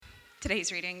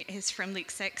Today's reading is from Luke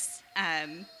 6,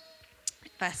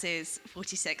 verses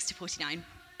 46 to 49.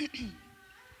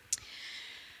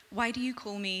 Why do you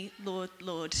call me Lord,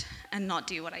 Lord, and not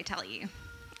do what I tell you?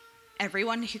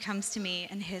 Everyone who comes to me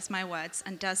and hears my words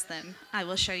and does them, I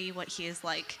will show you what he is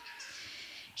like.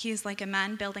 He is like a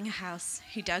man building a house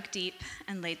who dug deep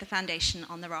and laid the foundation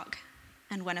on the rock.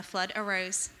 And when a flood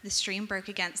arose, the stream broke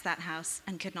against that house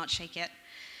and could not shake it,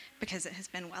 because it has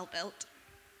been well built.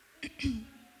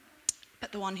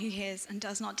 But the one who hears and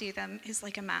does not do them is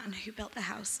like a man who built the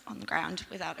house on the ground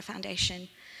without a foundation.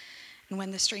 And when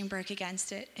the stream broke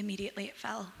against it, immediately it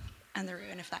fell, and the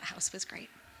ruin of that house was great.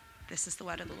 This is the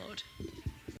word of the Lord.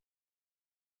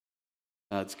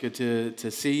 It's good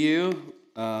to see you.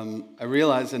 I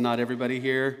realize that not everybody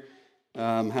here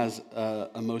has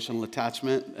emotional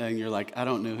attachment, and you're like, I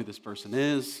don't know who this person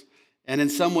is. And in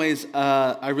some ways,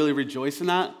 I really rejoice in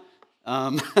that.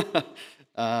 Not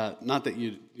that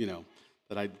you know,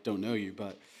 that I don't know you,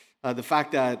 but the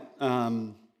fact that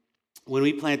when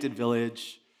we planted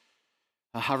Village,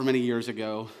 however many years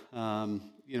ago,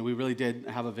 we really did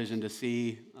have a vision to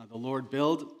see the Lord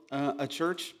build a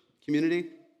church community,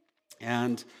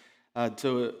 and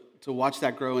to watch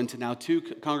that grow into now 2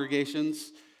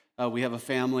 congregations. We have a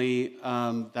family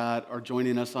that are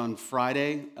joining us on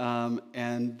Friday,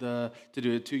 and to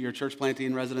do a 2-year church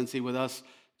planting residency with us,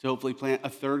 to hopefully plant a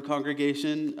 3rd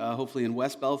congregation, hopefully in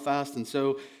West Belfast. And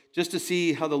so just to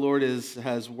see how the Lord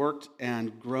has worked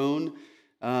and grown,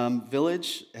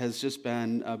 Village has just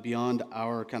been beyond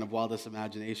our kind of wildest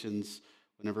imaginations.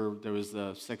 Whenever there was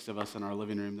the 6 of us in our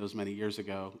living room those many years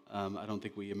ago, I don't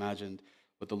think we imagined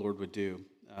what the Lord would do.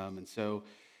 And so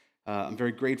I'm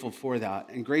very grateful for that,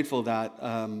 and grateful that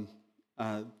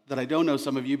that I don't know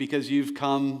some of you, because you've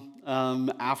come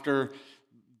after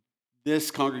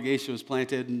this congregation was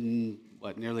planted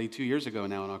nearly 2 years ago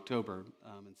now in October.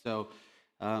 So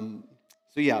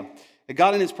yeah,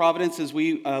 God in His providence, as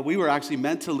we were actually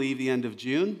meant to leave the end of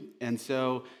June, and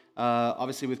so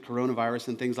obviously with coronavirus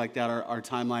and things like that, our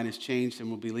timeline has changed, and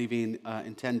we'll be leaving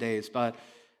in 10 days. But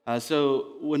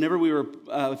so whenever we were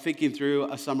thinking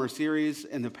through a summer series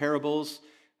and the parables,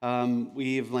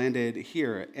 we've landed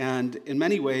here, and in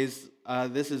many ways,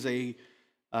 this is a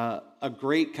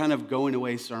great kind of going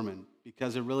away sermon,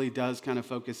 because it really does kind of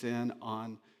focus in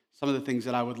on some of the things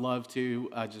that I would love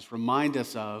to just remind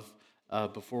us of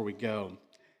before we go.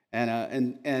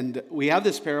 And we have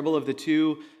this parable of the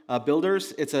 2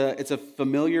 builders. It's a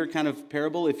familiar kind of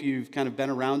parable if you've kind of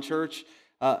been around church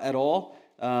at all.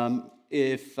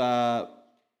 If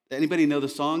anybody know the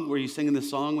song? Were you singing the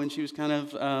song when she was kind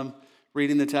of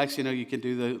reading the text? You know, you can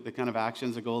do the kind of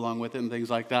actions that go along with it and things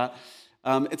like that.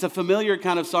 It's a familiar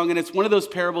kind of song, and it's one of those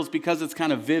parables because it's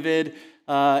kind of vivid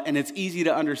and it's easy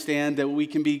to understand that we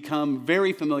can become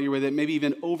very familiar with it, maybe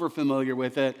even over-familiar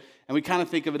with it, and we kind of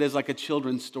think of it as like a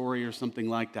children's story or something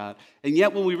like that. And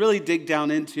yet when we really dig down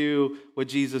into what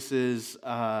Jesus is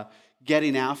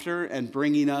getting after and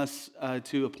bringing us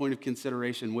to a point of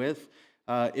consideration with,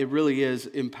 it really is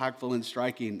impactful and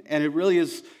striking. And it really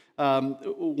is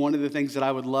one of the things that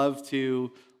I would love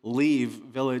to leave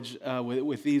Village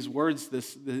with these words,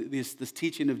 this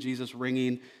teaching of Jesus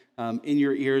ringing in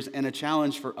your ears, and a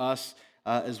challenge for us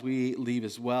as we leave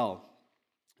as well.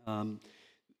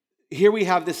 Here we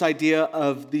have this idea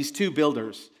of these 2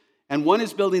 builders, and one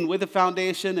is building with a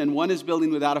foundation and one is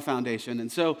building without a foundation.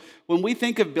 And so when we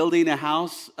think of building a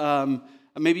house,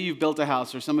 maybe you've built a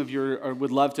house, or some of you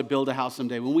would love to build a house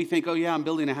someday. When we think, oh yeah, I'm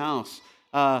building a house,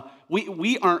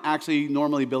 we aren't actually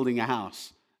normally building a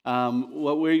house.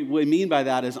 What we mean by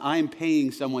that is I'm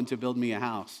paying someone to build me a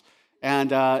house.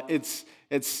 And it's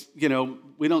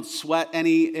we don't sweat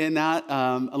any in that,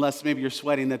 unless maybe you're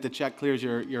sweating that the check clears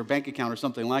your bank account or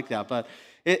something like that. But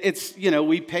it's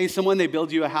we pay someone, they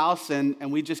build you a house,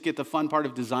 and we just get the fun part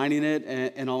of designing it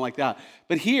and all like that.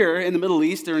 But here in the Middle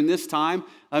East during this time,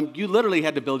 you literally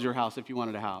had to build your house if you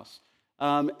wanted a house.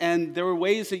 And there were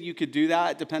ways that you could do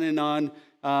that depending on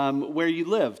where you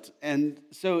lived. And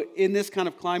so in this kind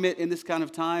of climate, in this kind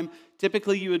of time,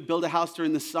 typically you would build a house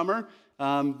during the summer.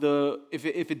 If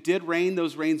it did rain,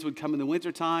 those rains would come in the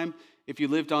wintertime. If you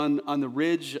lived on the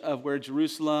ridge of where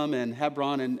Jerusalem and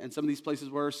Hebron and some of these places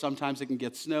were, sometimes it can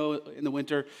get snow in the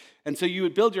winter. And so you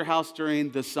would build your house during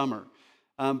the summer.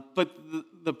 But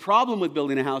the problem with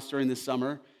building a house during the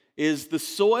summer is the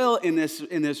soil in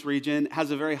this region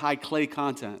has a very high clay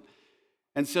content.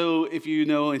 And so if you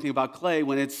know anything about clay,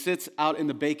 when it sits out in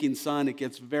the baking sun, it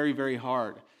gets very, very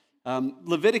hard.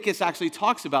 Leviticus actually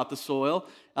talks about the soil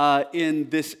in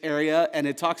this area, and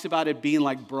it talks about it being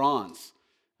like bronze.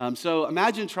 So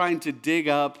imagine trying to dig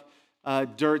up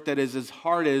dirt that is as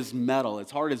hard as metal.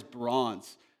 It's hard as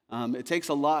bronze. It takes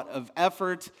a lot of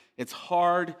effort. It's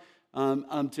hard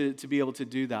to be able to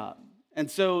do that. And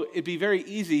so it'd be very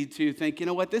easy to think, you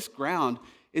know what, this ground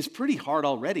is pretty hard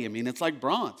already. I mean, it's like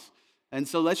bronze. And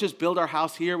so let's just build our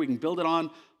house here. We can build it on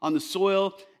the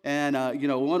soil and,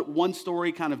 one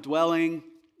story kind of dwelling,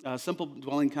 simple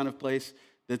dwelling kind of place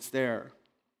that's there.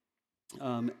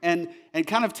 And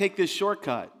kind of take this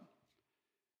shortcut.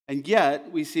 And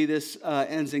yet, we see this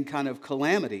ends in kind of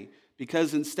calamity,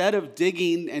 because instead of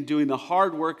digging and doing the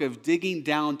hard work of digging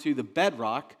down to the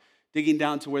bedrock, digging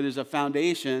down to where there's a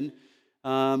foundation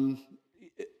that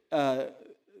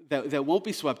won't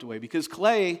be swept away, because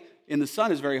clay in the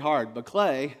sun is very hard, but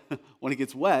clay, when it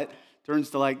gets wet, turns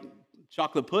to like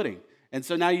chocolate pudding. And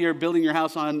so now you're building your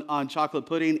house on chocolate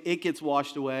pudding, it gets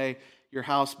washed away, your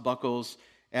house buckles,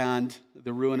 and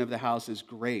the ruin of the house is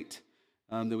great.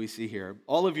 That we see here.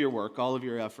 All of your work, all of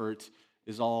your effort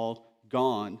is all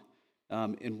gone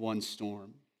in one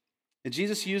storm. And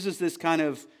Jesus uses this kind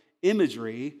of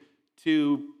imagery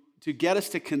to get us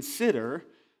to consider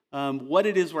what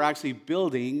it is we're actually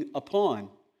building upon.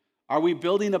 Are we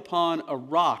building upon a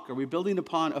rock? Are we building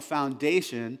upon a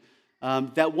foundation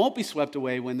that won't be swept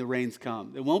away when the rains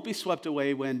come? It won't be swept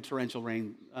away when torrential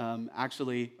rain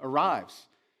actually arrives?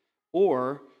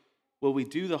 Or will we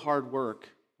do the hard work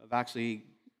of actually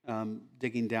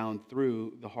digging down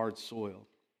through the hard soil?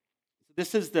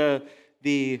 This is the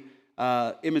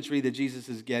imagery that Jesus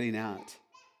is getting at.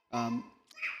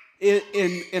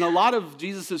 In a lot of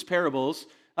Jesus' parables,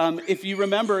 if you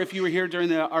remember, if you were here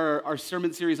during our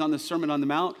sermon series on the Sermon on the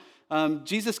Mount,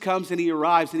 Jesus comes and he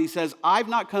arrives and he says, I've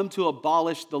not come to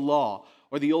abolish the law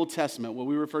or the Old Testament, what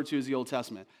we refer to as the Old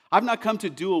Testament. I've not come to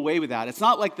do away with that. It's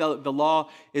not like the law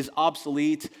is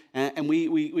obsolete and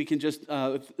we can just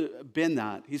bend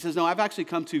that. He says, no, I've actually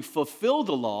come to fulfill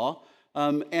the law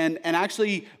and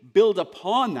actually build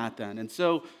upon that then. And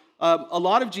so a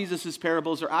lot of Jesus'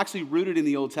 parables are actually rooted in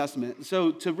the Old Testament.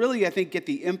 So to really, I think, get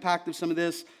the impact of some of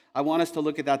this, I want us to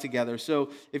look at that together.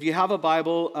 So if you have a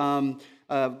Bible,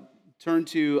 turn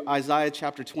to Isaiah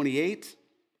chapter 28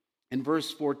 and verse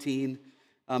 14.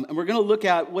 And we're going to look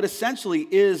at what essentially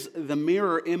is the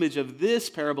mirror image of this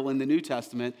parable in the New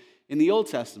Testament in the Old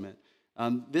Testament.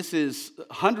 This is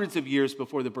hundreds of years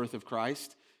before the birth of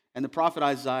Christ. And the prophet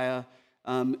Isaiah,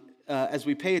 as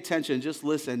we pay attention, just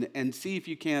listen and see if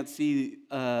you can't see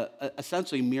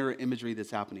essentially mirror imagery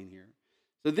that's happening here.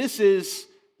 So this is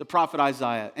the prophet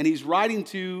Isaiah, and he's writing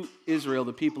to Israel,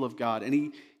 the people of God.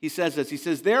 And he says this. He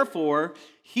says, therefore,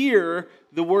 hear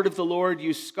the word of the Lord,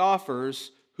 you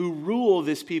scoffers, who rule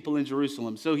this people in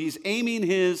Jerusalem. So he's aiming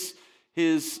his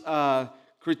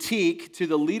critique to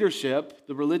the leadership,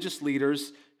 the religious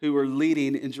leaders who were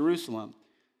leading in Jerusalem.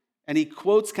 And he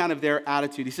quotes kind of their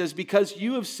attitude. He says, because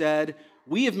you have said,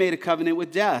 we have made a covenant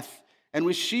with death, and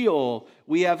with Sheol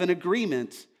we have an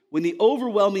agreement. When the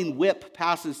overwhelming whip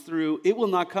passes through, it will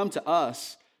not come to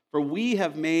us, for we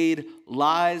have made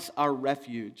lies our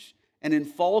refuge, and in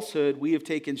falsehood we have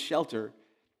taken shelter.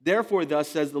 Therefore, thus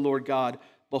says the Lord God,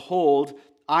 behold,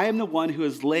 I am the one who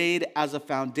has laid as a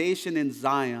foundation in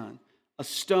Zion, a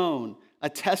stone, a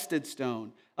tested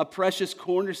stone, a precious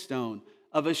cornerstone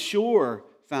of a sure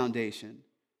foundation.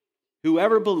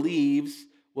 Whoever believes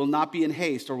will not be in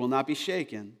haste or will not be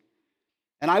shaken.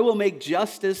 And I will make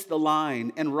justice the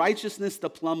line and righteousness the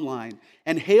plumb line,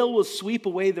 and hail will sweep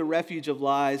away the refuge of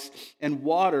lies, and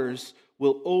waters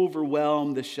will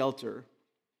overwhelm the shelter.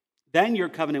 Then your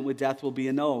covenant with death will be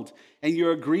annulled, and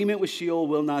your agreement with Sheol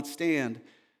will not stand.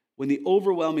 When the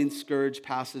overwhelming scourge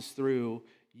passes through,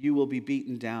 you will be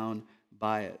beaten down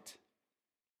by it.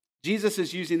 Jesus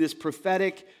is using this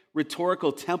prophetic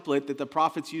rhetorical template that the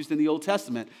prophets used in the Old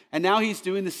Testament, and now he's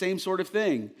doing the same sort of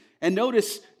thing. And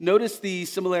notice the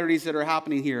similarities that are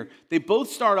happening here. They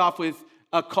both start off with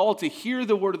a call to hear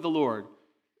the word of the Lord.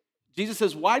 Jesus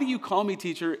says, why do you call me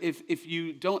teacher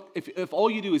if all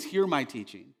you do is hear my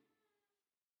teaching?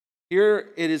 Here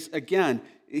it is again,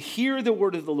 hear the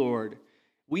word of the Lord.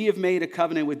 We have made a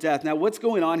covenant with death. Now what's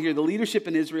going on here? The leadership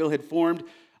in Israel had formed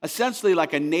essentially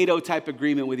like a NATO type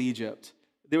agreement with Egypt.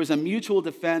 There was a mutual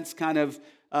defense kind of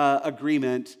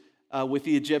agreement with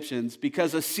the Egyptians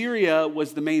because Assyria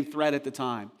was the main threat at the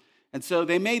time. And so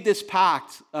they made this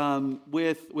pact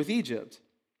with Egypt.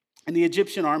 And the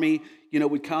Egyptian army,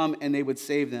 would come and they would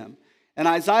save them. And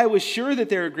Isaiah was sure that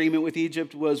their agreement with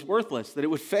Egypt was worthless, that it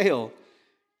would fail.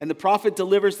 And the prophet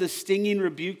delivers this stinging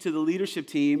rebuke to the leadership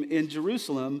team in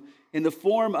Jerusalem in the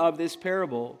form of this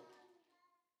parable.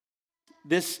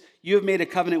 This, you have made a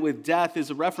covenant with death, is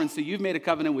a reference to you've made a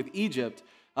covenant with Egypt,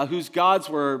 whose gods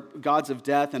were gods of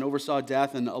death and oversaw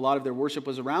death, and a lot of their worship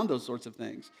was around those sorts of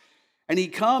things. And he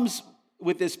comes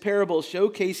with this parable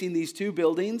showcasing these two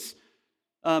buildings.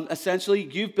 Essentially,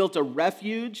 you've built a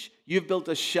refuge, you've built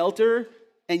a shelter,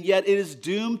 and yet it is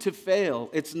doomed to fail.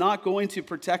 It's not going to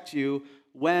protect you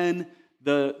when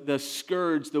the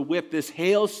scourge, the whip, this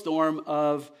hailstorm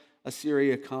of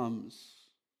Assyria comes.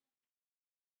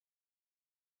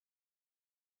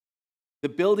 The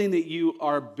building that you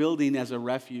are building as a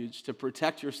refuge to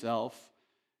protect yourself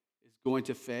is going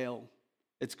to fail.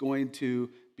 It's going to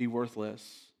be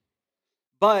worthless.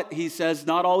 But he says,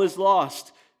 not all is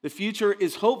lost. The future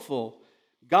is hopeful.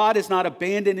 God has not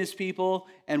abandoned his people,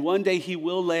 and one day he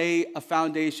will lay a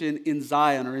foundation in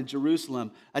Zion or in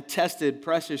Jerusalem, a tested,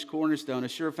 precious cornerstone, a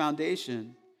sure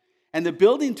foundation. And the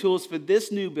building tools for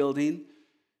this new building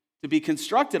to be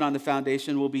constructed on the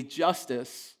foundation will be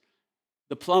justice.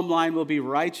 The plumb line will be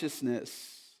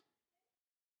righteousness.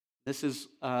 This is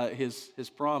his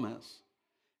promise.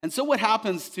 And so what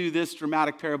happens to this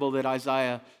dramatic parable that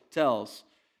Isaiah tells?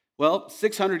 Well,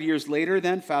 600 years later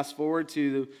then, fast forward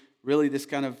to really this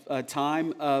kind of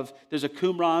time of, there's a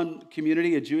Qumran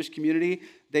community, a Jewish community.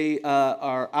 They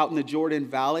are out in the Jordan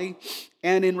Valley.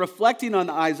 And in reflecting on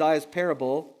Isaiah's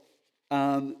parable,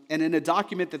 and in a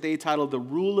document that they titled The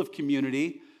Rule of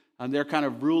Community, their kind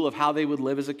of rule of how they would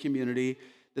live as a community,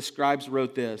 the scribes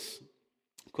wrote this,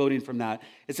 quoting from that.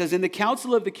 It says, "In the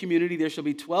council of the community there shall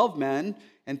be 12 men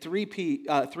and three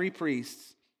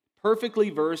priests,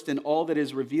 perfectly versed in all that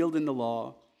is revealed in the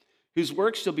law, whose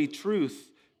works shall be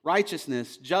truth,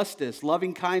 righteousness, justice,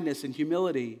 loving kindness, and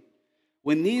humility.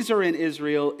 When these are in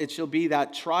Israel, it shall be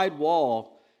that tried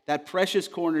wall, that precious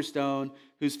cornerstone,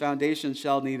 whose foundation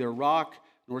shall neither rock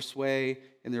nor sway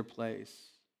in their place."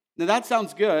 Now that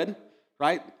sounds good,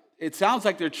 right? It sounds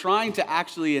like they're trying to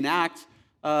actually enact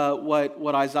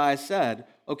what Isaiah said.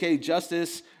 Okay,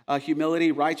 justice,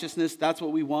 humility, righteousness, that's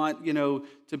what we want,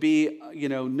 to be,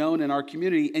 known in our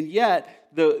community. And yet,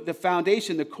 the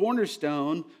foundation, the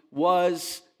cornerstone,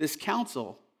 was this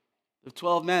council of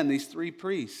 12 men, these three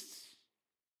priests.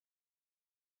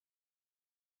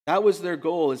 That was their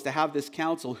goal, is to have this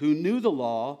council who knew the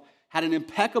law, had an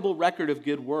impeccable record of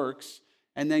good works,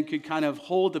 and then could kind of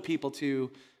hold the people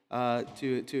to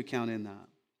account in that.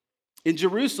 In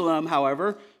Jerusalem,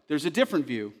 however, there's a different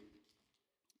view.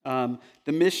 The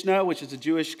Mishnah, which is a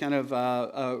Jewish kind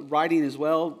of writing as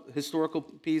well, historical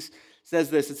piece, says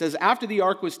this. It says, "After the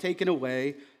ark was taken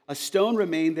away, a stone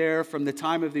remained there from the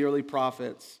time of the early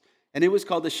prophets, and it was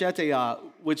called the Shetayah,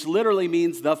 which literally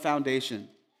means the foundation.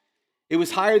 It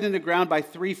was higher than the ground by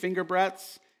 3 finger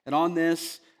breadths, and on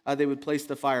this they would place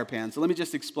the fire pan." So let me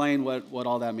just explain what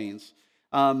all that means.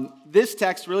 This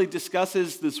text really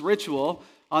discusses this ritual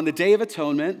on the Day of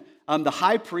Atonement. The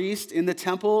high priest in the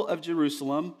temple of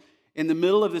Jerusalem, in the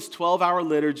middle of this 12-hour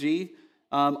liturgy,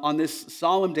 on this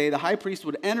solemn day, the high priest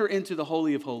would enter into the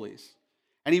Holy of Holies.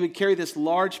 And he would carry this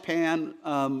large pan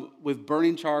with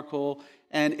burning charcoal,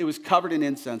 and it was covered in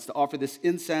incense to offer this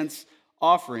incense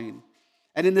offering.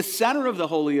 And in the center of the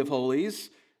Holy of Holies,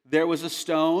 there was a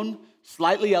stone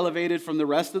slightly elevated from the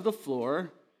rest of the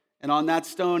floor, and on that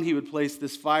stone he would place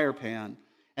this fire pan.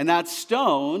 And that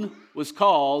stone was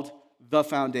called the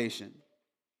foundation.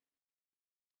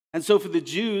 And so for the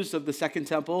Jews of the Second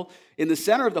Temple, in the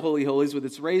center of the Holy of Holies with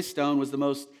its raised stone was the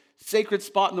most sacred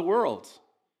spot in the world.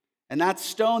 And that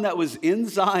stone that was in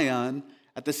Zion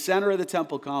at the center of the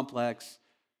temple complex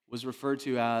was referred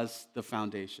to as the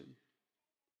foundation.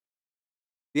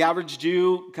 The average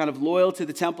Jew, kind of loyal to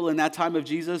the temple in that time of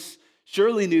Jesus,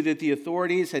 surely knew that the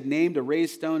authorities had named a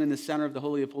raised stone in the center of the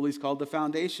Holy of Holies called the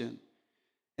foundation.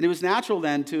 And it was natural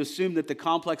then to assume that the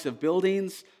complex of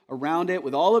buildings around it,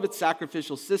 with all of its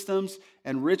sacrificial systems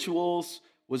and rituals,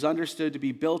 was understood to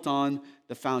be built on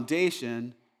the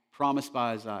foundation promised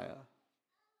by Isaiah.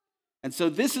 And so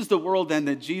this is the world then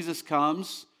that Jesus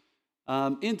comes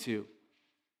into.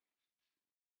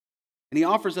 And he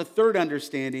offers a third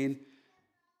understanding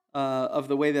of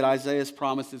the way that Isaiah's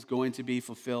promise is going to be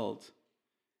fulfilled.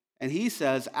 And he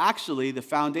says, actually, the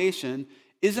foundation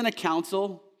isn't a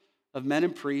council of men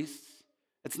and priests.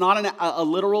 It's not a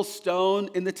literal stone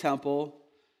in the temple,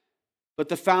 but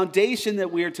the foundation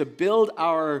that we are to build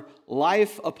our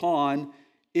life upon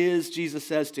is, Jesus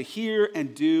says, to hear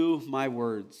and do my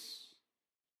words.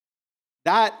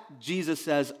 That, Jesus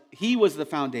says, he was the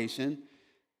foundation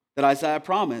that Isaiah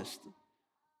promised.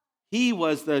 He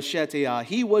was the Shetayah.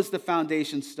 He was the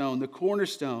foundation stone, the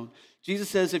cornerstone. Jesus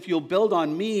says, if you'll build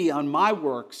on me, on my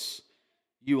works,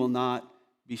 you will not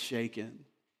be shaken.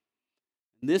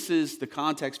 And this is the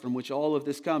context from which all of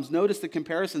this comes. Notice the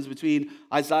comparisons between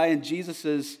Isaiah and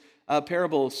Jesus'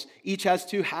 parables. Each has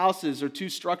two houses or two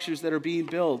structures that are being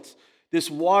built. This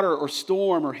water or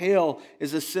storm or hail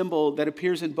is a symbol that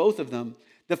appears in both of them.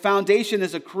 The foundation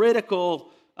is a critical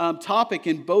topic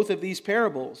in both of these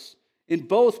parables. In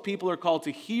both, people are called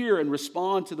to hear and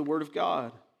respond to the word of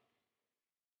God.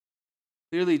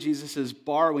 Clearly, Jesus is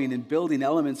borrowing and building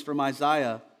elements from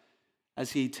Isaiah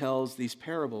as he tells these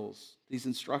parables, these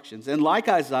instructions. And like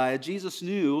Isaiah, Jesus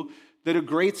knew that a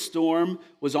great storm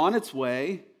was on its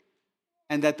way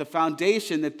and that the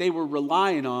foundation that they were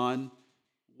relying on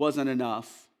wasn't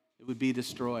enough. It would be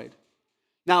destroyed.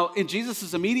 Now, in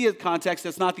Jesus' immediate context,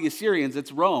 that's not the Assyrians,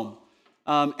 it's Rome.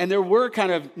 And there were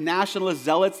kind of nationalist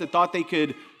zealots that thought they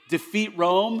could defeat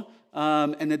Rome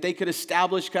and that they could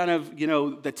establish kind of,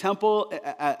 the temple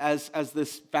as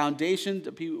this foundation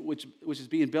which is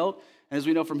being built. And as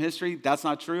we know from history, that's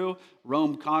not true.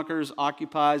 Rome conquers,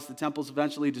 occupies, the temple's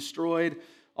eventually destroyed,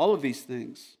 all of these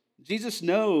things. Jesus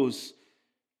knows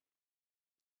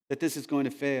that this is going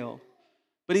to fail.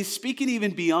 But he's speaking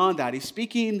even beyond that. He's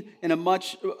speaking in a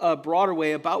much broader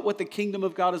way about what the kingdom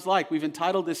of God is like. We've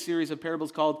entitled this series of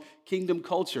parables called Kingdom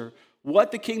Culture.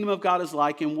 What the kingdom of God is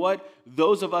like and what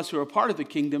those of us who are part of the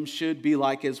kingdom should be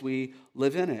like as we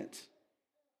live in it.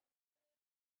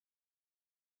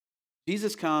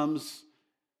 Jesus comes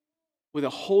with a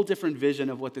whole different vision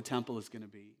of what the temple is going to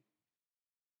be.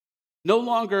 No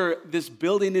longer this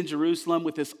building in Jerusalem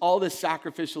with all this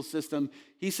sacrificial system.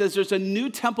 He says there's a new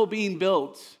temple being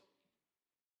built.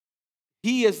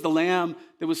 He, as the lamb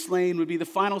that was slain, would be the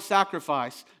final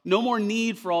sacrifice. No more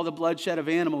need for all the bloodshed of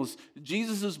animals.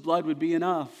 Jesus' blood would be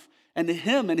enough. And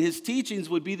him and his teachings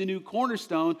would be the new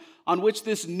cornerstone on which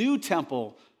this new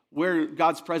temple, where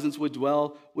God's presence would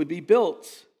dwell, would be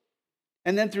built.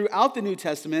 And then throughout the New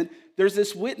Testament, there's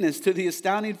this witness to the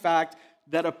astounding fact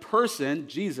that a person,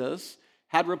 Jesus,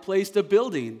 had replaced a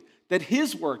building, that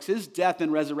his works, his death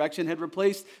and resurrection had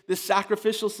replaced the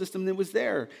sacrificial system that was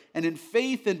there. And in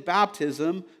faith and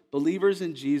baptism, believers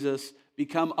in Jesus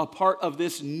become a part of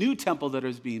this new temple that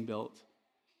is being built.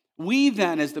 We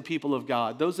then, as the people of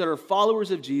God, those that are followers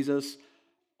of Jesus,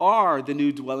 are the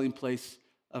new dwelling place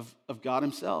of God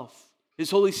himself,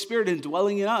 his Holy Spirit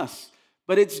indwelling in us.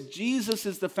 But it's Jesus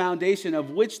is the foundation of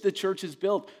which the church is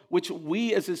built, which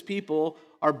we as his people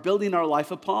are building our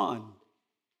life upon.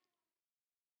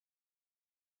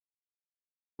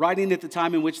 Writing at the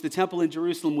time in which the temple in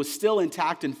Jerusalem was still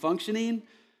intact and functioning,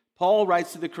 Paul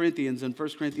writes to the Corinthians in 1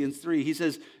 Corinthians 3. He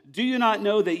says, "Do you not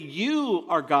know that you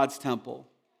are God's temple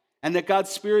and that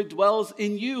God's Spirit dwells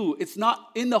in you?" It's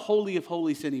not in the Holy of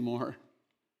Holies anymore.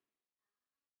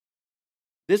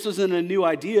 This wasn't a new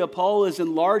idea. Paul is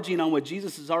enlarging on what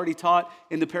Jesus has already taught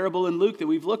in the parable in Luke that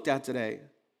we've looked at today.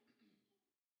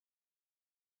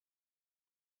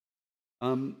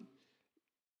 But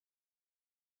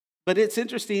it's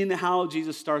interesting how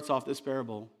Jesus starts off this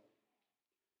parable.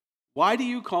 Why do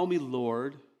you call me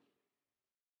Lord,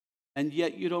 and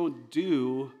yet you don't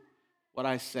do what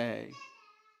I say?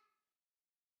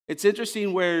 It's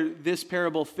interesting where this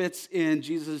parable fits in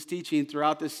Jesus' teaching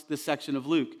throughout this section of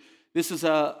Luke. This is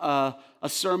a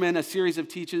sermon, a series of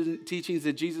teachings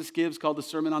that Jesus gives called the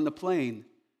Sermon on the Plain.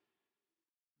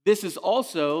 This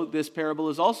parable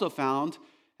is also found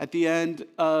at the end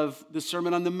of the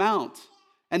Sermon on the Mount.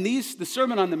 And the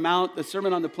Sermon on the Mount, the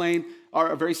Sermon on the Plain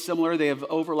are very similar. They have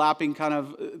overlapping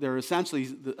they're essentially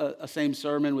a same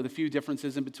sermon with a few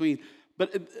differences in between.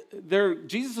 But they're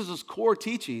Jesus' core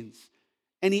teachings.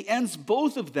 And he ends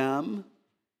both of them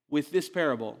with this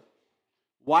parable.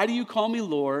 Why do you call me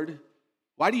Lord?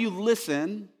 Why do you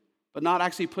listen, but not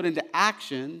actually put into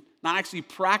action, not actually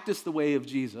practice the way of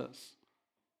Jesus?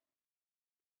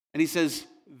 And he says,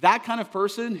 that kind of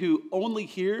person who only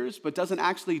hears but doesn't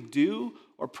actually do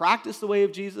or practice the way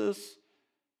of Jesus,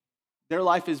 their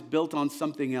life is built on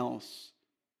something else.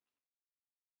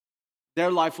 Their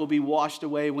life will be washed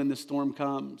away when the storm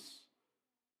comes.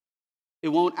 It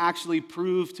won't actually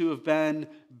prove to have been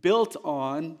built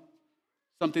on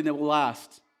something that will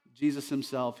last. Jesus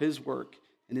himself, his work,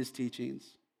 and his teachings.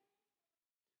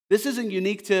 This isn't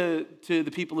unique to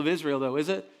the people of Israel, though, is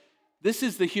it? This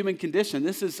is the human condition.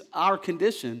 This is our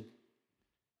condition.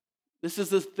 This is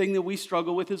the thing that we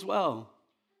struggle with as well.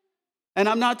 And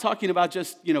I'm not talking about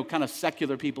just, kind of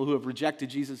secular people who have rejected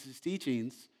Jesus'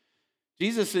 teachings.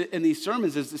 Jesus in these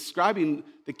sermons is describing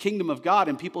the kingdom of God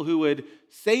and people who would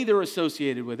say they're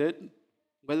associated with it,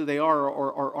 whether they are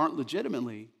or aren't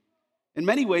legitimately. In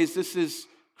many ways, this is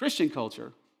Christian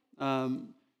culture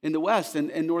in the West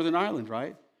and Northern Ireland,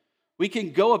 right? We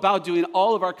can go about doing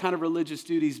all of our kind of religious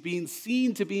duties, being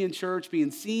seen to be in church,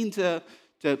 being seen to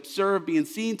serve, being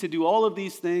seen to do all of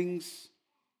these things.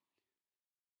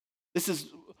 This is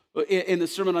in the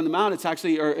Sermon on the Mount. It's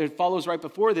actually, or it follows right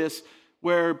before this,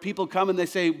 where people come and they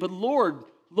say, but Lord,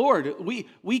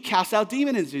 we cast out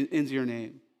demons into your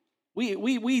name.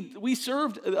 We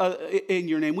served in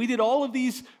your name. We did all of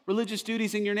these religious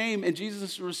duties in your name. And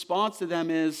Jesus' response to them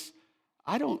is,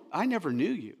 I never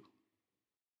knew you.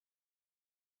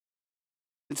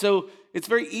 And so it's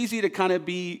very easy to kind of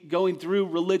be going through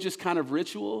religious kind of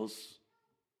rituals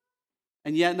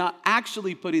and yet not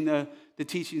actually putting the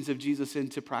teachings of Jesus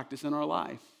into practice in our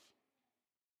life.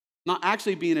 Not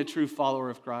actually being a true follower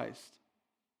of Christ.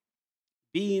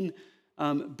 Building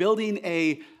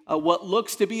a what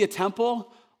looks to be a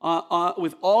temple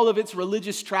with all of its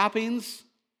religious trappings,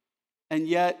 and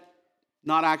yet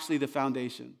not actually the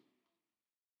foundation.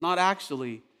 Not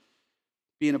actually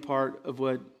being a part of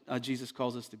what Jesus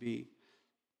calls us to be.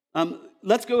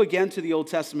 Let's go again to the Old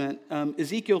Testament.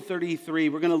 Ezekiel 33,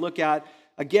 we're going to look at,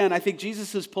 again, I think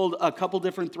Jesus has pulled a couple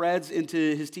different threads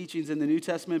into his teachings in the New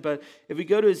Testament, but if we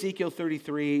go to Ezekiel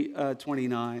 33,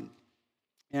 29,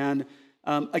 and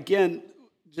again,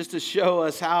 just to show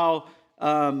us how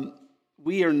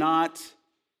we are not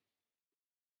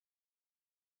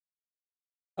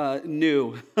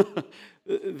new,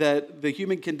 that the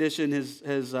human condition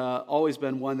has always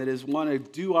been one that is want to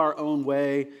do our own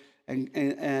way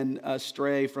and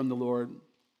stray from the Lord.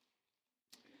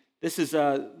 This is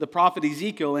the prophet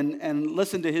Ezekiel, and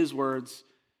listen to his words.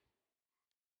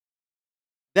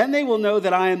 Then they will know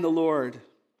that I am the Lord,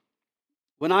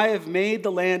 when I have made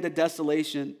the land a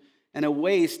desolation and a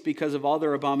waste because of all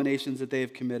their abominations that they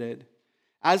have committed.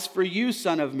 As for you,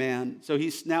 son of man, so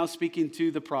he's now speaking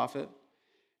to the prophet,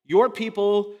 your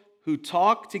people who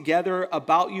talk together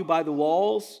about you by the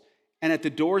walls and at the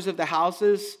doors of the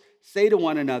houses say to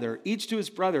one another, each to his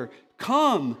brother,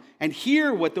 come and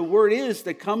hear what the word is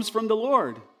that comes from the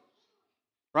Lord.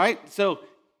 Right? So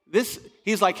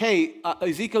he's like, hey,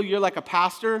 Ezekiel, you're like a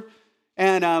pastor,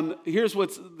 and here's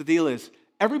what the deal is.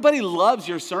 Everybody loves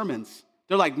your sermons.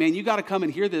 They're like, man, you got to come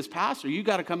and hear this pastor. You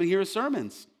got to come and hear his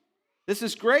sermons. This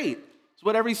is great. It's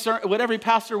what every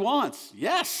pastor wants.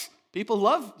 Yes, people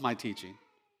love my teaching.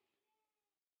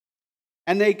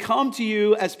 And they come to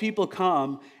you as people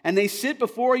come, and they sit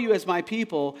before you as my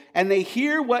people, and they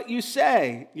hear what you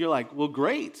say. You're like, well,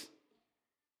 great.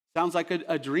 Sounds like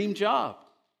a dream job.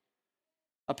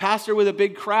 A pastor with a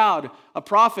big crowd, a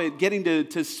prophet getting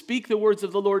to speak the words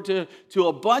of the Lord to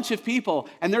a bunch of people,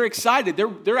 and they're excited.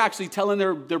 They're actually telling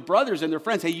their brothers and their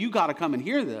friends, hey, you got to come and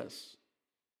hear this.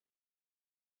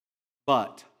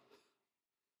 But,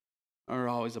 or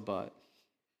always a but,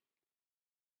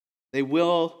 they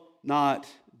will not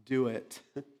do it.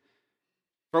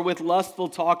 For with lustful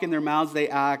talk in their mouths they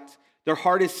act, their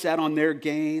heart is set on their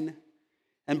gain.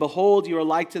 And behold, you are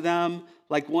like to them,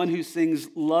 like one who sings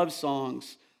love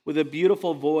songs with a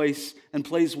beautiful voice and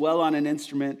plays well on an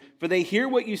instrument. For they hear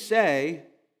what you say,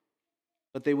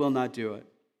 but they will not do it.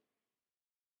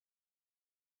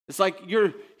 It's like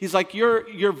he's like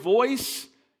your voice,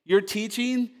 your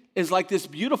teaching is like this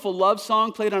beautiful love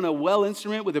song played on a well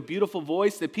instrument with a beautiful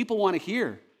voice that people want to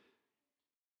hear.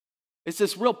 It's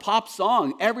this real pop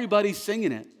song. Everybody's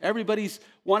singing it. Everybody's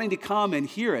wanting to come and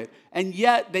hear it. And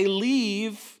yet they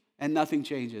leave and nothing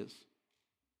changes.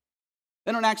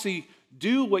 They don't actually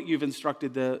do what you've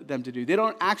instructed them to do. They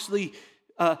don't actually,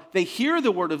 they hear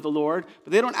the word of the Lord,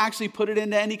 but they don't actually put it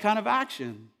into any kind of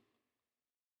action.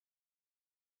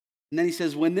 And then he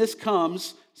says, when this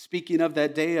comes, speaking of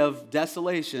that day of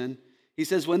desolation, he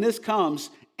says, when this comes,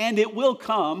 and it will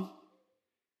come,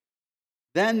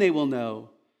 then they will know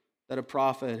that a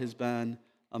prophet has been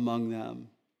among them.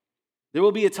 There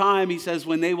will be a time, he says,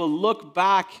 when they will look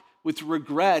back with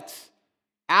regret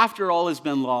after all has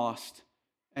been lost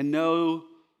and know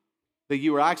that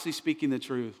you were actually speaking the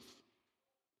truth,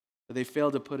 but they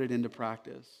failed to put it into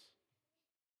practice.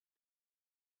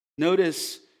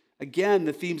 Notice, again,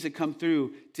 the themes that come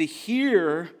through. To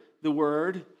hear the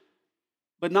word,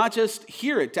 but not just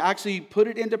hear it, to actually put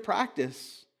it into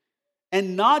practice.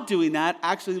 And not doing that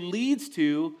actually leads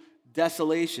to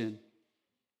desolation.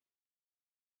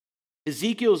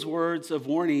 Ezekiel's words of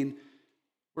warning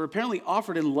were apparently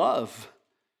offered in love,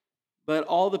 but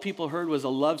all the people heard was a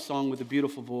love song with a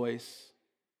beautiful voice.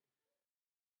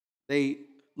 They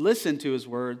listened to his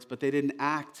words, but they didn't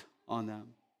act on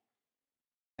them.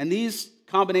 And these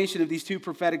combination of these two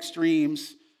prophetic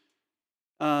streams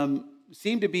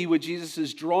seem to be what Jesus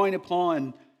is drawing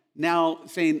upon now,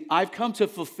 saying, I've come to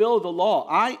fulfill the law.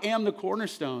 I am the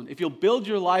cornerstone. If you'll build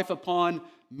your life upon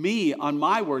me, on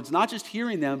my words, not just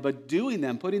hearing them, but doing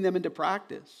them, putting them into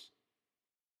practice.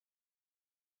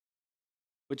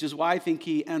 Which is why I think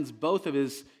he ends both of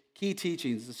his key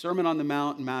teachings, the Sermon on the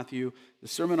Mount in Matthew, the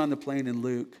Sermon on the Plain in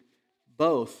Luke,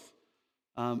 both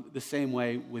the same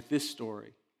way with this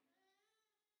story.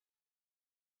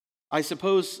 I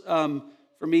suppose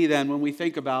for me then, when we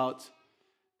think about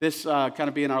this kind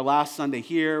of being our last Sunday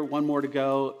here, one more to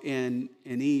go in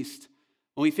East,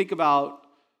 when we think about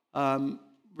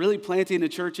really planting a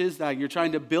church is that you're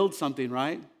trying to build something,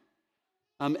 right?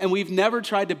 And we've never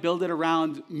tried to build it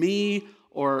around me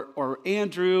or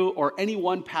Andrew or any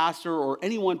one pastor or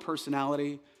any one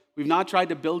personality. We've not tried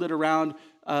to build it around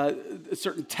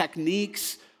certain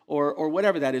techniques or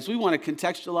whatever that is. We want to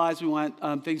contextualize. We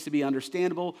want things to be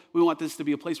understandable. We want this to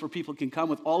be a place where people can come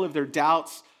with all of their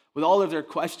doubts, with all of their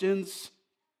questions,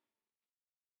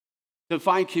 to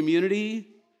find community.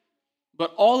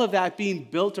 But all of that being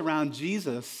built around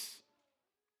Jesus,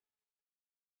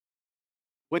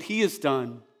 what he has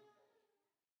done,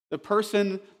 the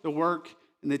person, the work,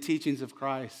 and the teachings of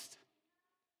Christ.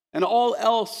 And all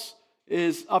else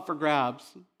is up for grabs.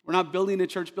 We're not building a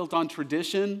church built on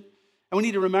tradition. And we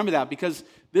need to remember that because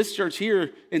this church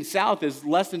here in South is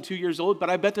less than 2 years old,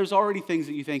 but I bet there's already things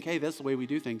that you think, hey, that's the way we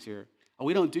do things here. Oh,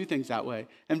 we don't do things that way.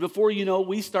 And before you know,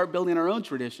 we start building our own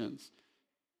traditions.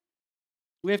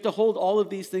 We have to hold all of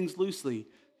these things loosely.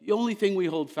 The only thing we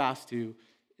hold fast to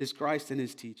is Christ and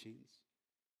his teachings.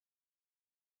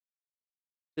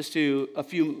 Just to a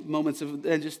few moments of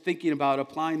and just thinking about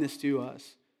applying this to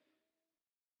us.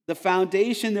 The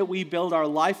foundation that we build our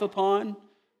life upon,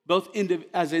 both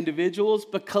as individuals,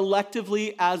 but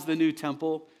collectively as the new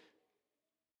temple,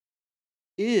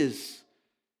 is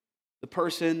the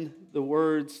person, the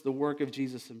words, the work of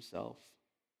Jesus himself.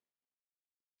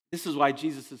 This is why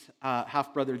Jesus'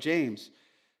 half-brother James,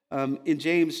 in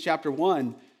James chapter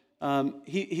 1,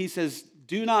 he says,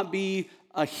 do not be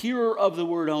a hearer of the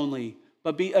word only,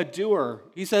 but be a doer.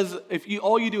 He says, if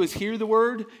all you do is hear the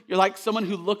word, you're like someone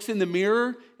who looks in the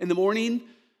mirror in the morning,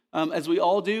 as we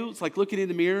all do. It's like looking in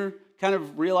the mirror, kind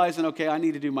of realizing, okay, I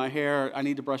need to do my hair, I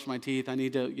need to brush my teeth, I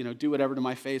need to, do whatever to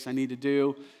my face I need to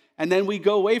do. And then we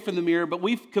go away from the mirror, but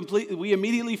we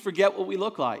immediately forget what we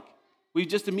look like.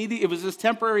 It was this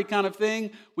temporary kind of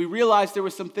thing. We realized there were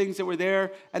some things that were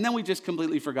there, and then we just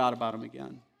completely forgot about them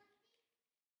again.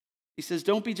 He says,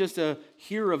 don't be just a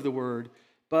hearer of the word,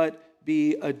 but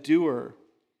be a doer.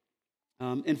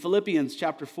 In Philippians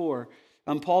chapter 4,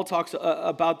 Paul talks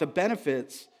about the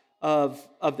benefits of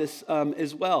this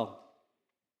as well.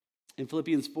 In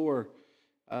Philippians 4,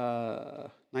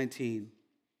 19.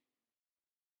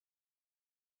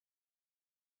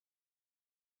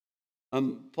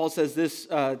 Paul says this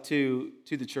to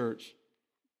the church.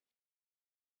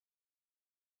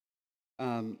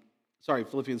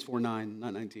 Philippians 4:9,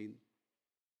 not 19.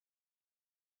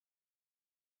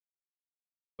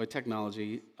 By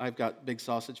technology, I've got big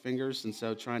sausage fingers, and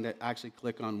so trying to actually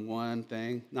click on one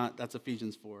thing, that's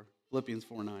Ephesians 4, Philippians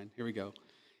 4:9. Here we go.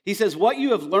 He says, what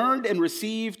you have learned and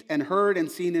received and heard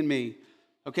and seen in me.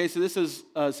 Okay, so this is,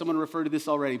 someone referred to this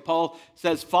already. Paul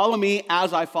says, follow me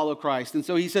as I follow Christ. And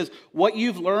so he says, what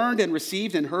you've learned and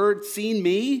received and heard, seen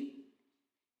me,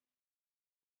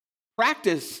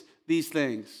 practice these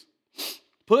things.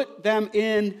 Put them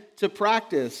into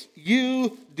practice.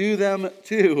 You do them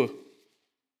too.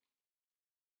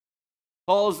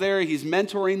 Paul's there, he's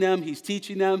mentoring them, he's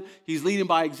teaching them, he's leading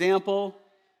by example.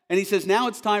 And he says, now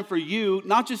it's time for you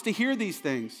not just to hear these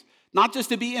things, not just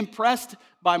to be impressed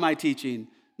by my teaching,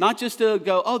 not just to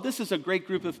go, oh, this is a great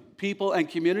group of people and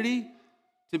community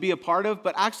to be a part of,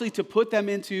 but actually to put them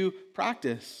into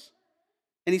practice.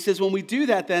 And he says, when we do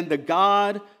that, then the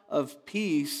God of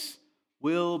peace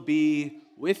will be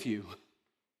with you.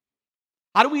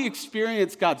 How do we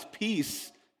experience God's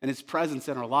peace and his presence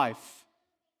in our life?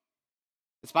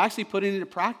 It's by actually putting it into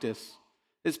practice.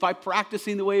 It's by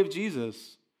practicing the way of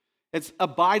Jesus. It's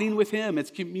abiding with him.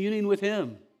 It's communing with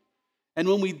him. And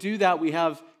when we do that, we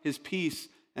have his peace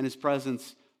and his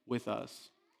presence with us.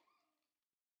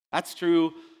 That's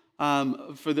true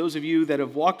for those of you that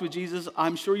have walked with Jesus.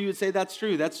 I'm sure you would say that's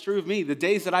true. That's true of me. The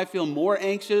days that I feel more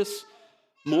anxious,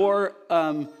 more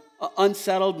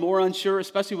unsettled, more unsure,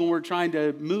 especially when we're trying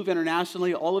to move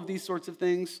internationally, all of these sorts of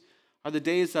things are the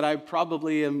days that I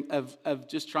probably am of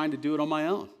just trying to do it on my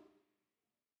own.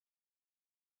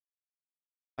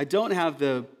 I don't have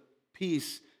the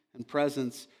peace and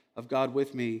presence of God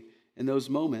with me in those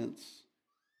moments.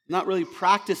 I'm not really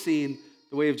practicing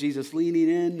the way of Jesus, leaning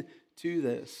in to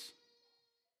this.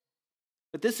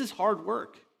 But this is hard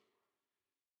work.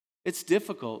 It's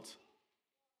difficult.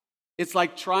 It's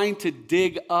like trying to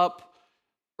dig up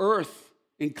earth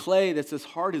in clay that's as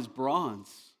hard as bronze.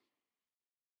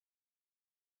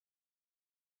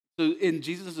 So in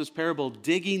Jesus' parable,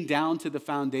 digging down to the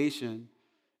foundation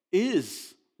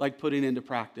is like putting into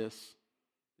practice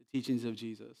the teachings of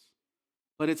Jesus.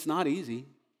 But it's not easy.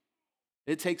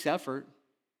 It takes effort.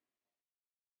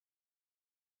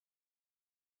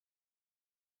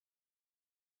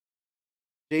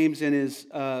 James, in his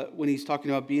when he's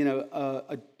talking about being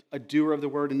a doer of the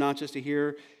word and not just a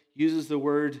hearer, uses the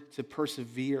word to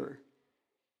persevere.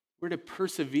 We're to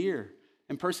persevere,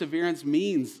 and perseverance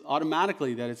means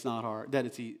automatically that it's not hard,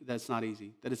 that's not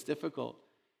easy, that it's difficult,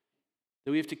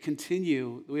 that we have to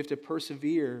continue, that we have to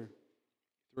persevere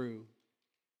through.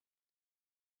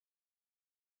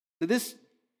 So this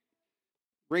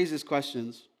raises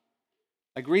questions.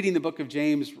 Like reading the book of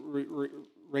James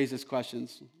raises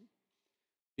questions.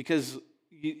 Because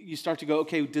you start to go,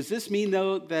 okay, does this mean,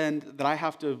 though, then that I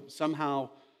have to somehow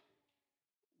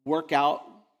work out?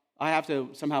 I have to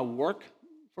somehow work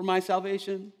for my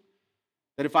salvation?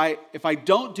 That if I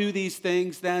don't do these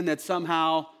things, then that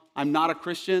somehow I'm not a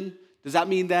Christian? Does that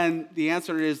mean then the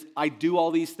answer is I do all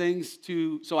these things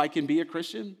so I can be a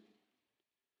Christian?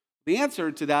 The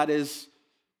answer to that is,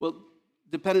 well,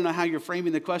 depending on how you're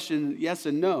framing the question, yes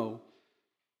and no.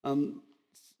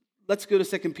 Let's go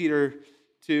to 2 Peter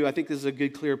 2. I think this is a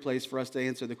good, clear place for us to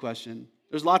answer the question.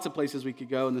 There's lots of places we could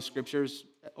go in the scriptures,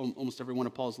 almost every one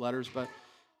of Paul's letters, but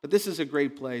this is a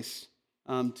great place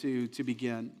to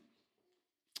begin.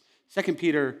 2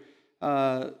 Peter,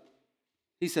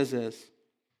 he says this,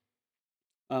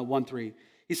 1:3.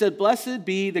 He said, "Blessed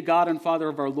be the God and Father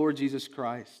of our Lord Jesus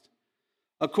Christ.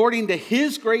 According to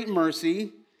his great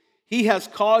mercy, he has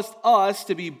caused us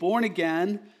to be born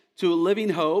again to a living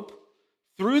hope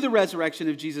through the resurrection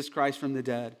of Jesus Christ from the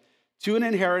dead, to an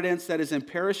inheritance that is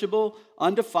imperishable,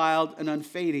 undefiled, and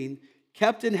unfading,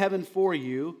 kept in heaven for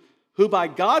you, who by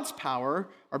God's power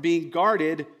are being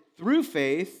guarded through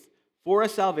faith for a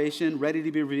salvation ready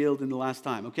to be revealed in the last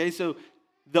time." Okay, so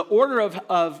the order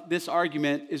of this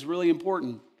argument is really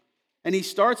important. And he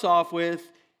starts off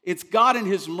with, it's God in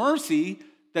his mercy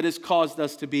that has caused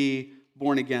us to be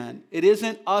born again. It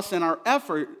isn't us and our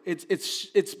effort,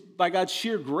 it's by God's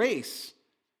sheer grace.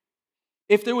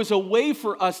 If there was a way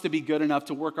for us to be good enough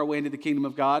to work our way into the kingdom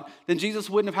of God, then Jesus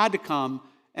wouldn't have had to come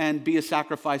and be a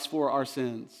sacrifice for our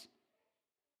sins.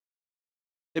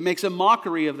 It makes a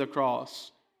mockery of the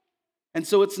cross. And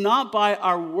so it's not by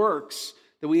our works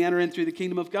that we enter in through the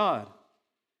kingdom of God.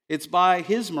 It's by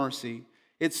his mercy.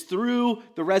 It's through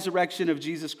the resurrection of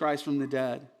Jesus Christ from the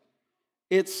dead.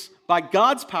 It's by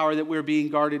God's power that we're being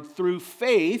guarded through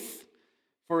faith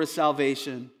for a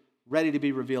salvation ready to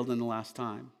be revealed in the last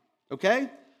time.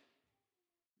 Okay?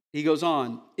 He goes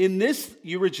on, "In this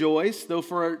you rejoice, though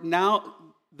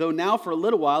now for a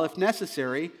little while, if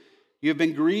necessary, you have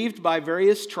been grieved by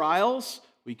various trials,"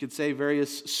 we could say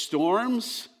various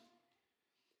storms,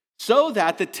 "so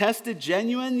that the tested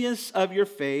genuineness of your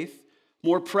faith,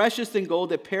 more precious than gold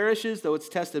that perishes, though it's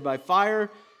tested by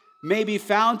fire, may be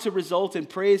found to result in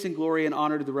praise and glory and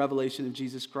honor to the revelation of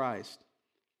Jesus Christ."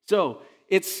 So,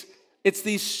 it's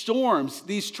these storms,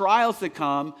 these trials that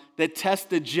come that test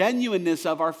the genuineness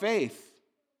of our faith.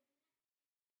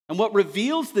 And what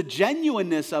reveals the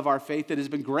genuineness of our faith that has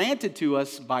been granted to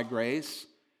us by grace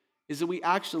is that we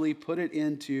actually put it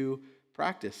into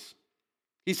practice.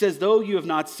 He says, "Though you have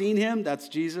not seen him," that's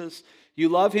Jesus, "you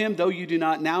love him. Though you do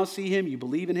not now see him, you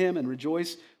believe in him and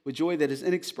rejoice with joy that is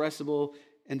inexpressible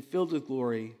and filled with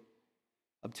glory,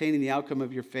 obtaining the outcome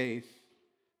of your faith,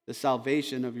 the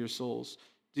salvation of your souls."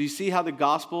 Do you see how the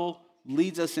gospel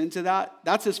leads us into that?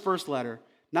 That's his first letter.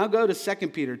 Now go to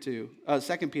 2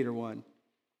 Peter 1.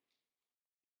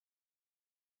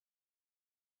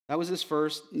 That was his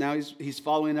first. Now he's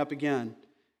following up again.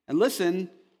 And listen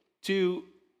to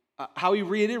how he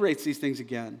reiterates these things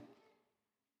again.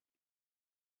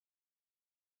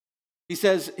 He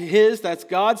says, that's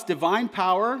God's divine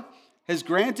power, has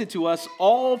granted to us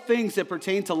all things that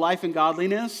pertain to life and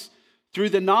godliness, through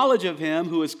the knowledge of him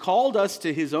who has called us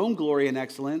to his own glory and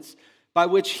excellence, by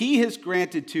which he has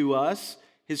granted to us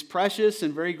his precious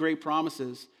and very great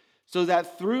promises, so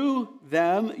that through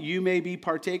them you may be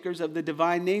partakers of the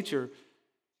divine nature.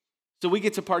 So we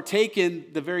get to partake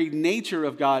in the very nature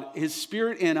of God, his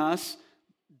Spirit in us,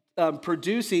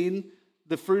 producing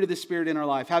the fruit of the Spirit in our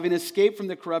life, having escaped from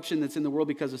the corruption that's in the world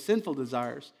because of sinful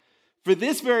desires. For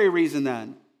this very reason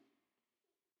then,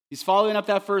 he's following up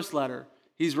that first letter.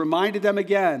 He's reminded them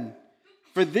again.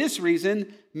 For this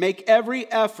reason, make every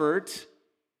effort,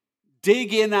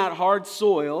 dig in that hard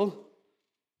soil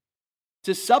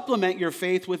to supplement your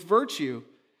faith with virtue,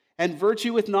 and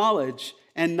virtue with knowledge,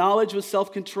 and knowledge with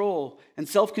self-control, and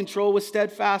self-control with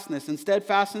steadfastness, and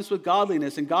steadfastness with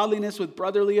godliness, and godliness with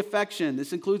brotherly affection.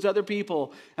 This includes other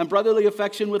people, and brotherly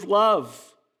affection with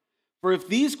love. For if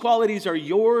these qualities are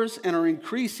yours and are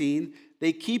increasing,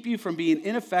 they keep you from being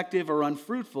ineffective or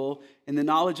unfruitful in the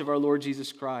knowledge of our Lord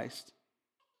Jesus Christ.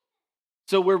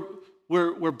 So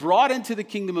we're brought into the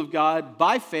kingdom of God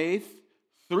by faith,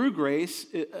 through grace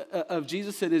of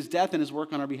Jesus and his death and his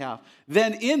work on our behalf.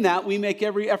 Then in that, we make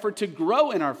every effort to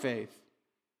grow in our faith,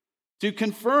 to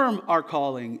confirm our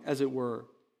calling, as it were.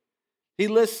 He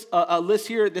lists a list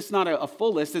here. That's not a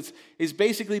full list. It's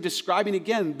basically describing,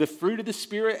 again, the fruit of the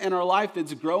Spirit in our life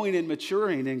that's growing and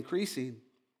maturing and increasing.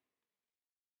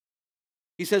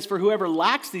 He says, for whoever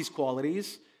lacks these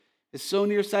qualities is so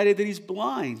nearsighted that he's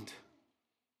blind,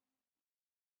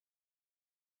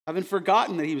 having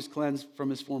forgotten that he was cleansed from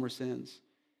his former sins.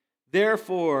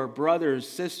 Therefore, brothers,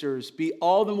 sisters, be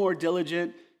all the more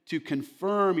diligent to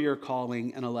confirm your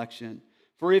calling and election.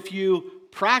 For if you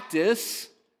practice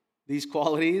these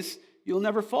qualities, you'll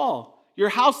never fall. Your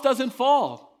house doesn't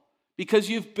fall because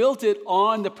you've built it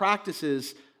on the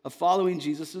practices of following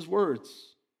Jesus' words,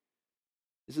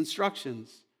 his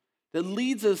instructions, that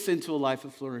leads us into a life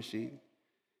of flourishing.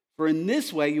 For in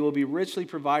this way you will be richly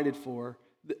provided for.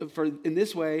 For in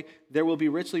this way, there will be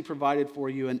richly provided for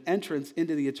you an entrance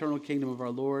into the eternal kingdom of our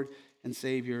Lord and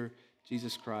Savior,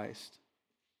 Jesus Christ.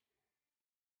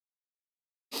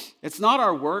 It's not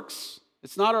our works,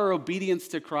 it's not our obedience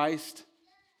to Christ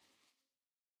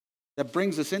that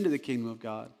brings us into the kingdom of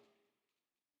God.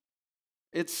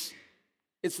 It's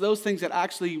those things that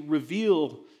actually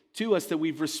reveal to us that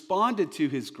we've responded to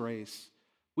his grace.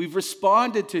 We've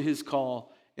responded to his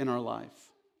call in our life.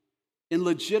 In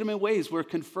legitimate ways, we're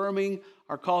confirming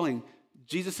our calling.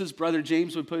 Jesus' brother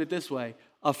James would put it this way: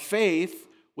 a faith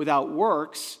without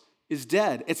works is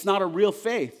dead. It's not a real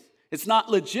faith. It's not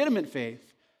legitimate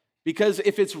faith. Because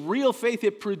if it's real faith,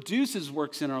 it produces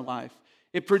works in our life.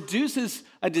 It produces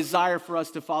a desire for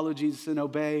us to follow Jesus and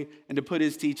obey and to put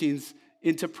his teachings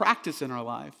into practice in our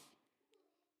life.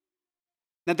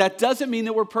 Now, that doesn't mean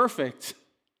that we're perfect.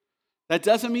 That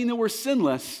doesn't mean that we're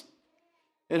sinless.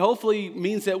 It hopefully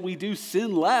means that we do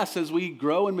sin less as we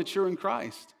grow and mature in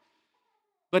Christ.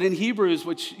 But in Hebrews,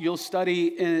 which you'll study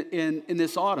in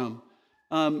this autumn,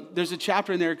 there's a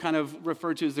chapter in there kind of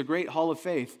referred to as the Great Hall of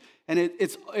Faith. And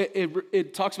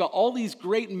it talks about all these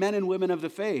great men and women of the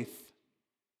faith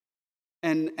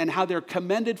and how they're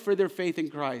commended for their faith in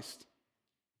Christ.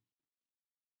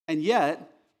 And yet,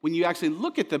 when you actually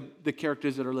look at the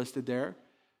characters that are listed there,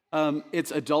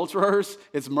 it's adulterers,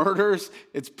 it's murderers,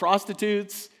 it's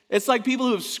prostitutes. It's like people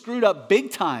who have screwed up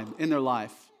big time in their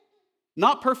life.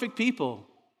 Not perfect people,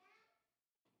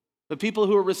 but people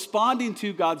who are responding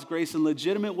to God's grace in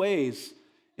legitimate ways,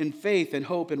 in faith and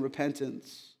hope and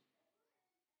repentance.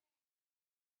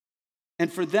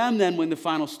 And for them then, when the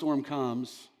final storm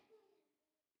comes,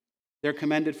 they're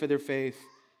commended for their faith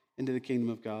into the kingdom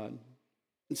of God.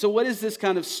 And so what is this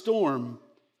kind of storm?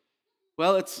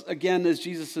 Well, it's, again, as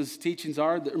Jesus' teachings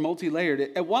are, they're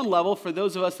multi-layered. At one level, for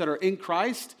those of us that are in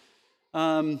Christ,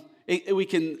 we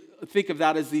can think of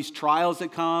that as these trials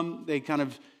that come. They kind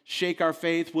of shake our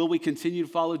faith. Will we continue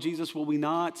to follow Jesus? Will we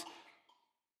not?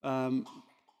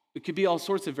 It could be all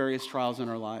sorts of various trials in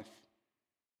our life.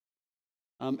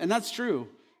 And that's true.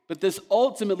 But this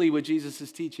ultimately what Jesus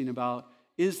is teaching about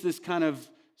is this kind of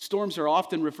storms are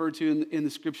often referred to in the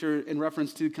scripture in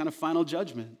reference to kind of final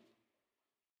judgment.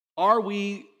 Are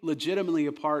we legitimately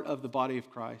a part of the body of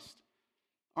Christ?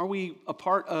 Are we a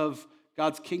part of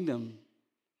God's kingdom?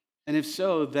 And if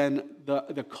so, then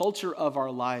the culture of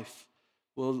our life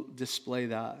will display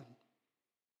that.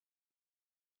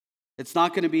 It's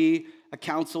not going to be a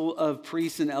council of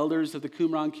priests and elders of the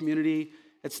Qumran community.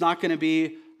 It's not going to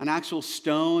be an actual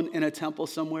stone in a temple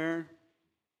somewhere.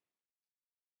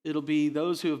 It'll be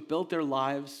those who have built their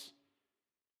lives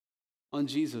on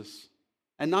Jesus.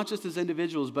 And not just as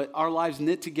individuals, but our lives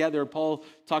knit together. Paul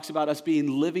talks about us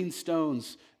being living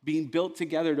stones, being built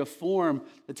together to form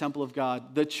the temple of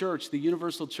God, the church, the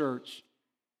universal church.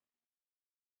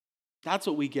 That's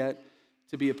what we get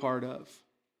to be a part of.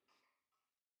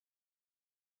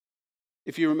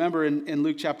 If you remember in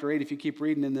Luke chapter 8, if you keep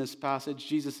reading in this passage,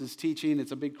 Jesus is teaching.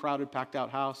 It's a big, crowded, packed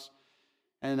out house.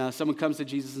 And someone comes to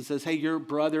Jesus and says, hey, your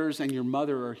brothers and your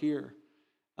mother are here.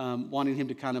 Wanting him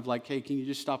to kind of like, hey, can you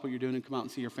just stop what you're doing and come out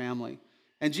and see your family?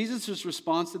 And Jesus'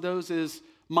 response to those is,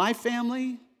 my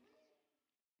family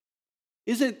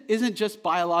isn't just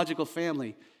biological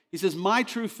family. He says, my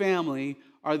true family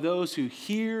are those who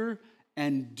hear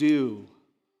and do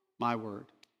my word.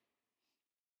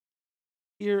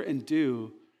 Hear and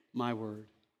do my word.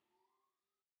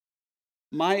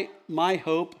 My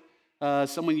hope,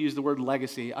 someone used the word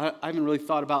legacy. I haven't really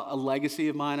thought about a legacy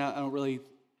of mine. I don't really,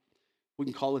 we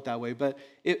can call it that way. But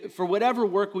for whatever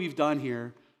work we've done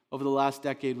here over the last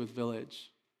decade with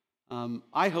Village,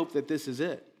 I hope that this is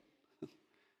it.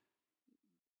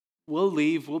 We'll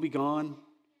leave, we'll be gone.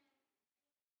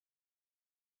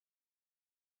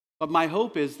 But my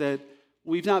hope is that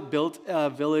we've not built a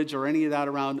Village or any of that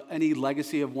around any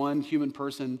legacy of one human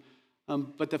person,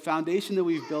 but the foundation that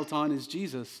we've built on is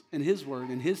Jesus and His word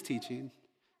and His teaching.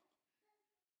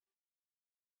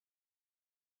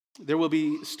 There will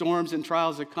be storms and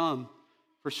trials that come,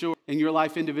 for sure. In your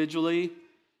life individually,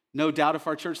 no doubt if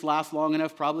our church lasts long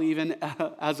enough, probably even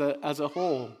as a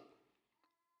whole.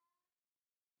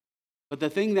 But the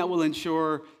thing that will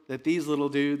ensure that these little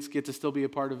dudes get to still be a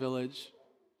part of Village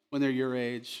when they're your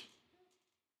age,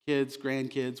 kids,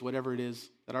 grandkids, whatever it is,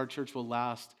 that our church will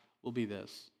last, will be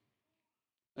this.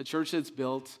 A church that's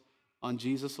built on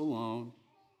Jesus alone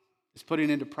is putting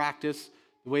into practice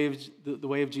the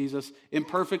way of Jesus,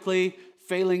 imperfectly,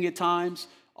 failing at times,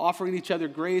 offering each other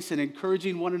grace and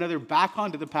encouraging one another back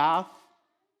onto the path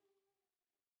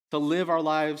to live our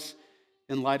lives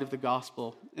in light of the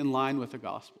gospel, in line with the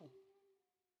gospel.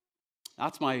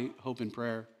 That's my hope and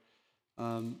prayer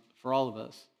for all of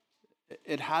us.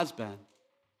 It has been.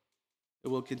 It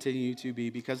will continue to be,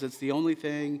 because it's the only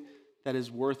thing that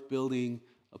is worth building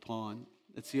upon.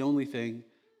 It's the only thing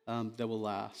that will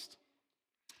last.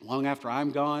 Long after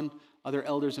I'm gone, other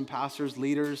elders and pastors,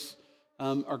 leaders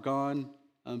are gone.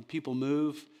 People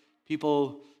move.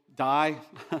 People die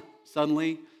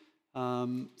suddenly.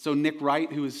 So Nick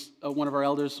Wright, who was one of our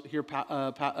elders here,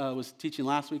 was teaching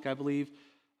last week, I believe,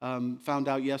 found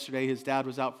out yesterday his dad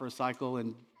was out for a cycle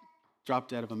and dropped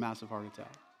dead of a massive heart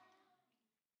attack.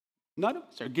 None of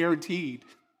us are guaranteed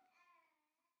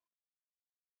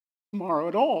tomorrow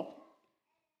at all.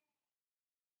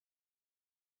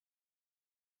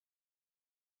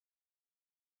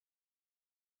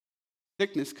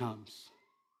 Sickness comes.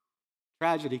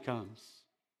 Tragedy comes.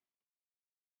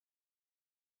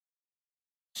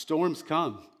 Storms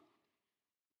come.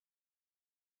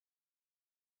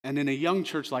 And in a young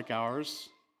church like ours,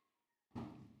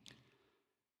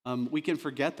 we can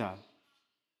forget that.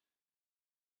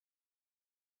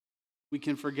 We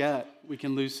can forget, we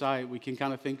can lose sight, we can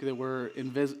kind of think that we're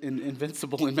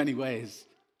invincible in many ways.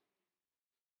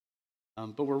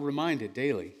 But we're reminded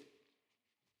daily.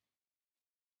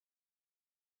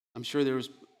 I'm sure there was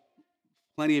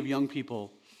plenty of young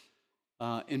people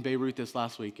in Beirut this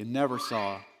last week and never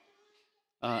saw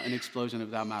an explosion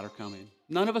of that matter coming.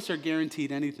 None of us are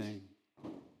guaranteed anything.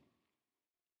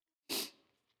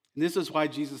 And this is why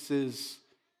Jesus'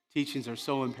 teachings are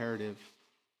so imperative.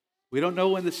 We don't know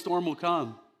when the storm will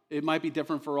come. It might be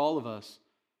different for all of us.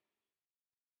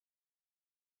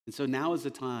 And so now is the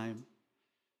time.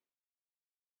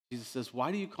 Jesus says,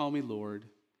 why do you call me Lord?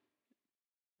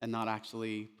 And not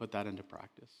actually put that into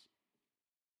practice.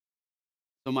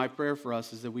 So my prayer for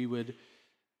us is that we would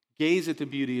gaze at the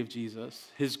beauty of Jesus,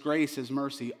 His grace, His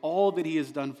mercy, all that He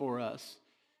has done for us,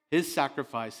 His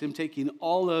sacrifice, Him taking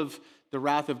all of the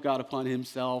wrath of God upon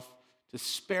Himself to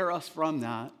spare us from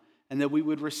that, and that we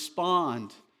would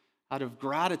respond out of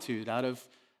gratitude, out of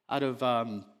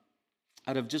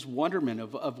just wonderment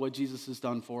of what Jesus has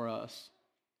done for us,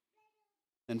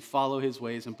 and follow His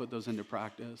ways and put those into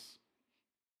practice.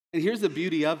 And here's the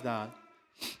beauty of that.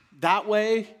 That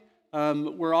way,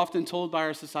 we're often told by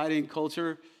our society and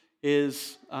culture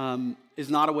is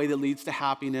not a way that leads to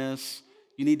happiness.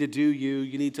 You need to do you.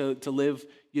 You need to live,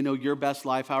 your best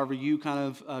life, however you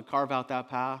kind of carve out that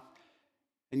path.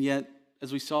 And yet,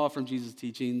 as we saw from Jesus'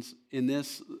 teachings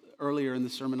earlier in the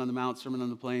Sermon on the Mount, Sermon on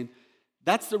the Plain,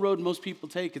 that's the road most people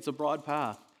take. It's a broad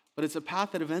path, but it's a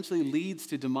path that eventually leads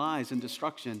to demise and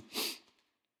destruction.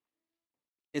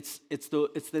 It's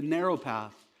the narrow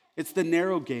path. It's the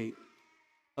narrow gate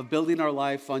of building our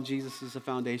life on Jesus as a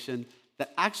foundation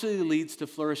that actually leads to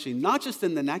flourishing, not just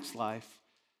in the next life,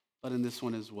 but in this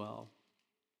one as well.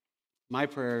 My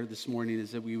prayer this morning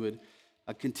is that we would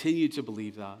continue to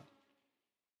believe that.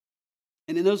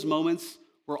 And in those moments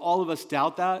where all of us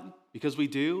doubt that, because we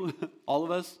do, all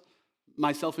of us,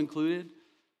 myself included,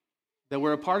 that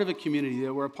we're a part of a community,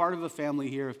 that we're a part of a family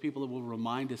here of people that will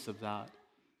remind us of that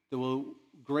will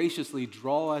graciously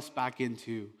draw us back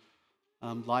into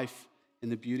life in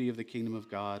the beauty of the kingdom of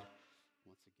God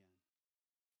once again.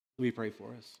 Let me pray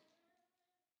for us.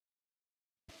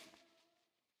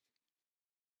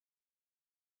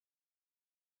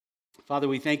 Father,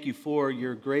 we thank you for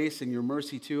your grace and your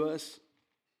mercy to us.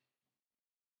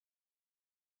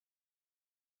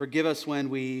 Forgive us when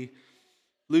we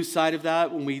lose sight of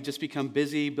that, when we just become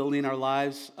busy building our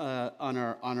lives on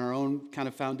our own kind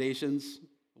of foundations.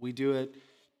 We do it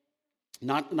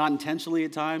not intentionally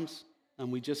at times, and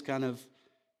we just kind of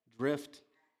drift.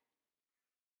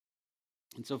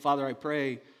 And so, Father, I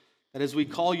pray that as we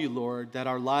call you, Lord, that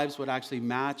our lives would actually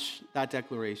match that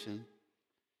declaration.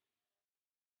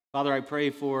 Father, I pray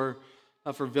for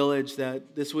Village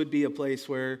that this would be a place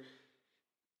where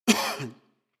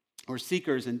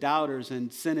seekers and doubters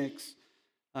and cynics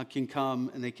can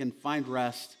come and they can find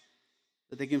rest,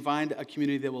 that they can find a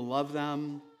community that will love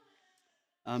them,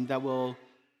 that will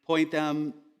point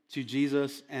them to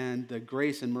Jesus and the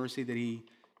grace and mercy that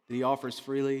he offers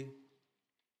freely,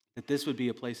 that this would be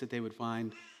a place that they would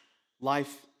find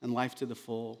life and life to the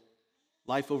full,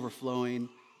 life overflowing,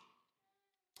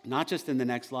 not just in the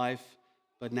next life,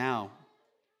 but now,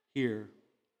 here.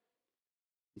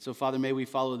 And so, Father, may we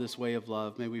follow this way of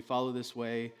love. May we follow this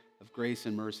way of grace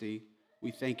and mercy.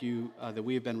 We thank you that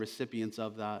we have been recipients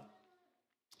of that.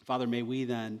 Father, may we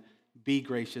then be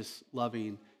gracious,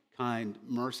 loving, kind,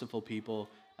 merciful people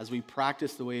as we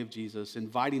practice the way of Jesus,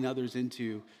 inviting others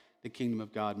into the kingdom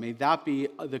of God. May that be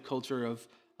the culture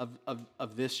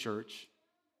of this church.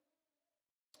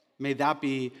 May that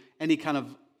be any kind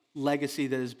of legacy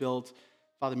that is built,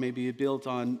 Father, may be built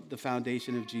on the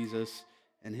foundation of Jesus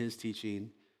and his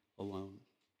teaching alone.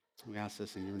 We ask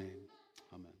this in your name.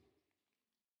 Amen.